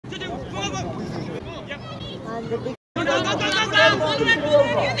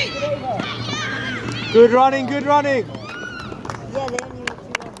Good running, good running.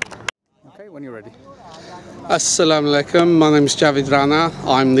 Okay, when you're ready. Assalamu alaikum, my name is Javid Rana.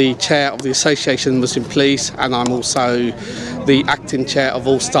 I'm the chair of the Association of Muslim Police, and I'm also the acting chair of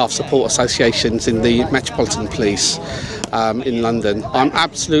all staff support associations in the Metropolitan Police in London. I'm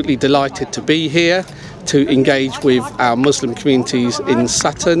absolutely delighted to be here to engage with our Muslim communities in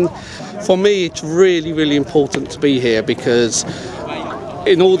Sutton. For me, it's really important to be here because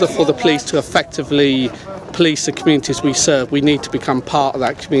in order for the police to effectively police the communities we serve, we need to become part of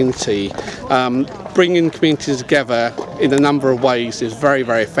that community. Bringing communities together in a number of ways is very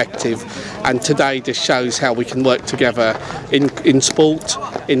effective, and today just shows how we can work together in sport,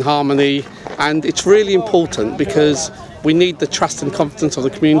 in harmony, and it's really important because we need the trust and confidence of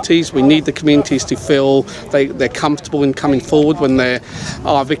the communities. We need the communities to feel they're comfortable in coming forward when they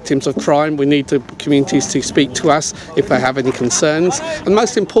are victims of crime. We need the communities to speak to us if they have any concerns. And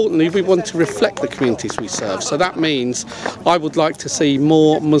most importantly, we want to reflect the communities we serve. So that means I would like to see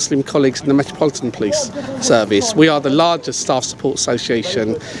more Muslim colleagues in the Metropolitan Police Service. We are the largest staff support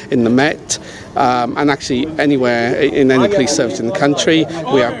association in the Met. And actually anywhere in any police service in the country.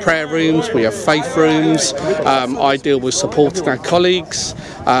 We have prayer rooms, we have faith rooms. I deal with supporting our colleagues.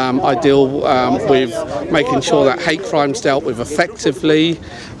 I deal with making sure that hate crimes dealt with effectively,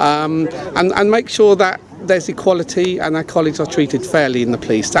 and make sure that there's equality and our colleagues are treated fairly in the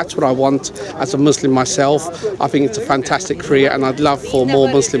police. That's what I want as a Muslim myself. I think it's a fantastic career, and I'd love for more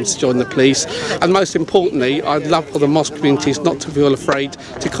Muslims to join the police. And most importantly, I'd love for the mosque communities not to feel afraid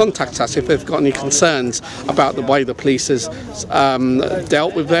to contact us if they've got any concerns about the way the police has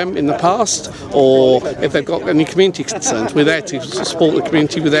dealt with them in the past, or if they've got any community concerns. We're there to support the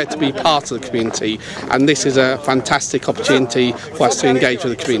community, we're there to be part of the community, and this is a fantastic opportunity for us to engage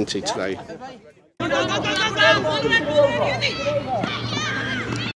with the community today.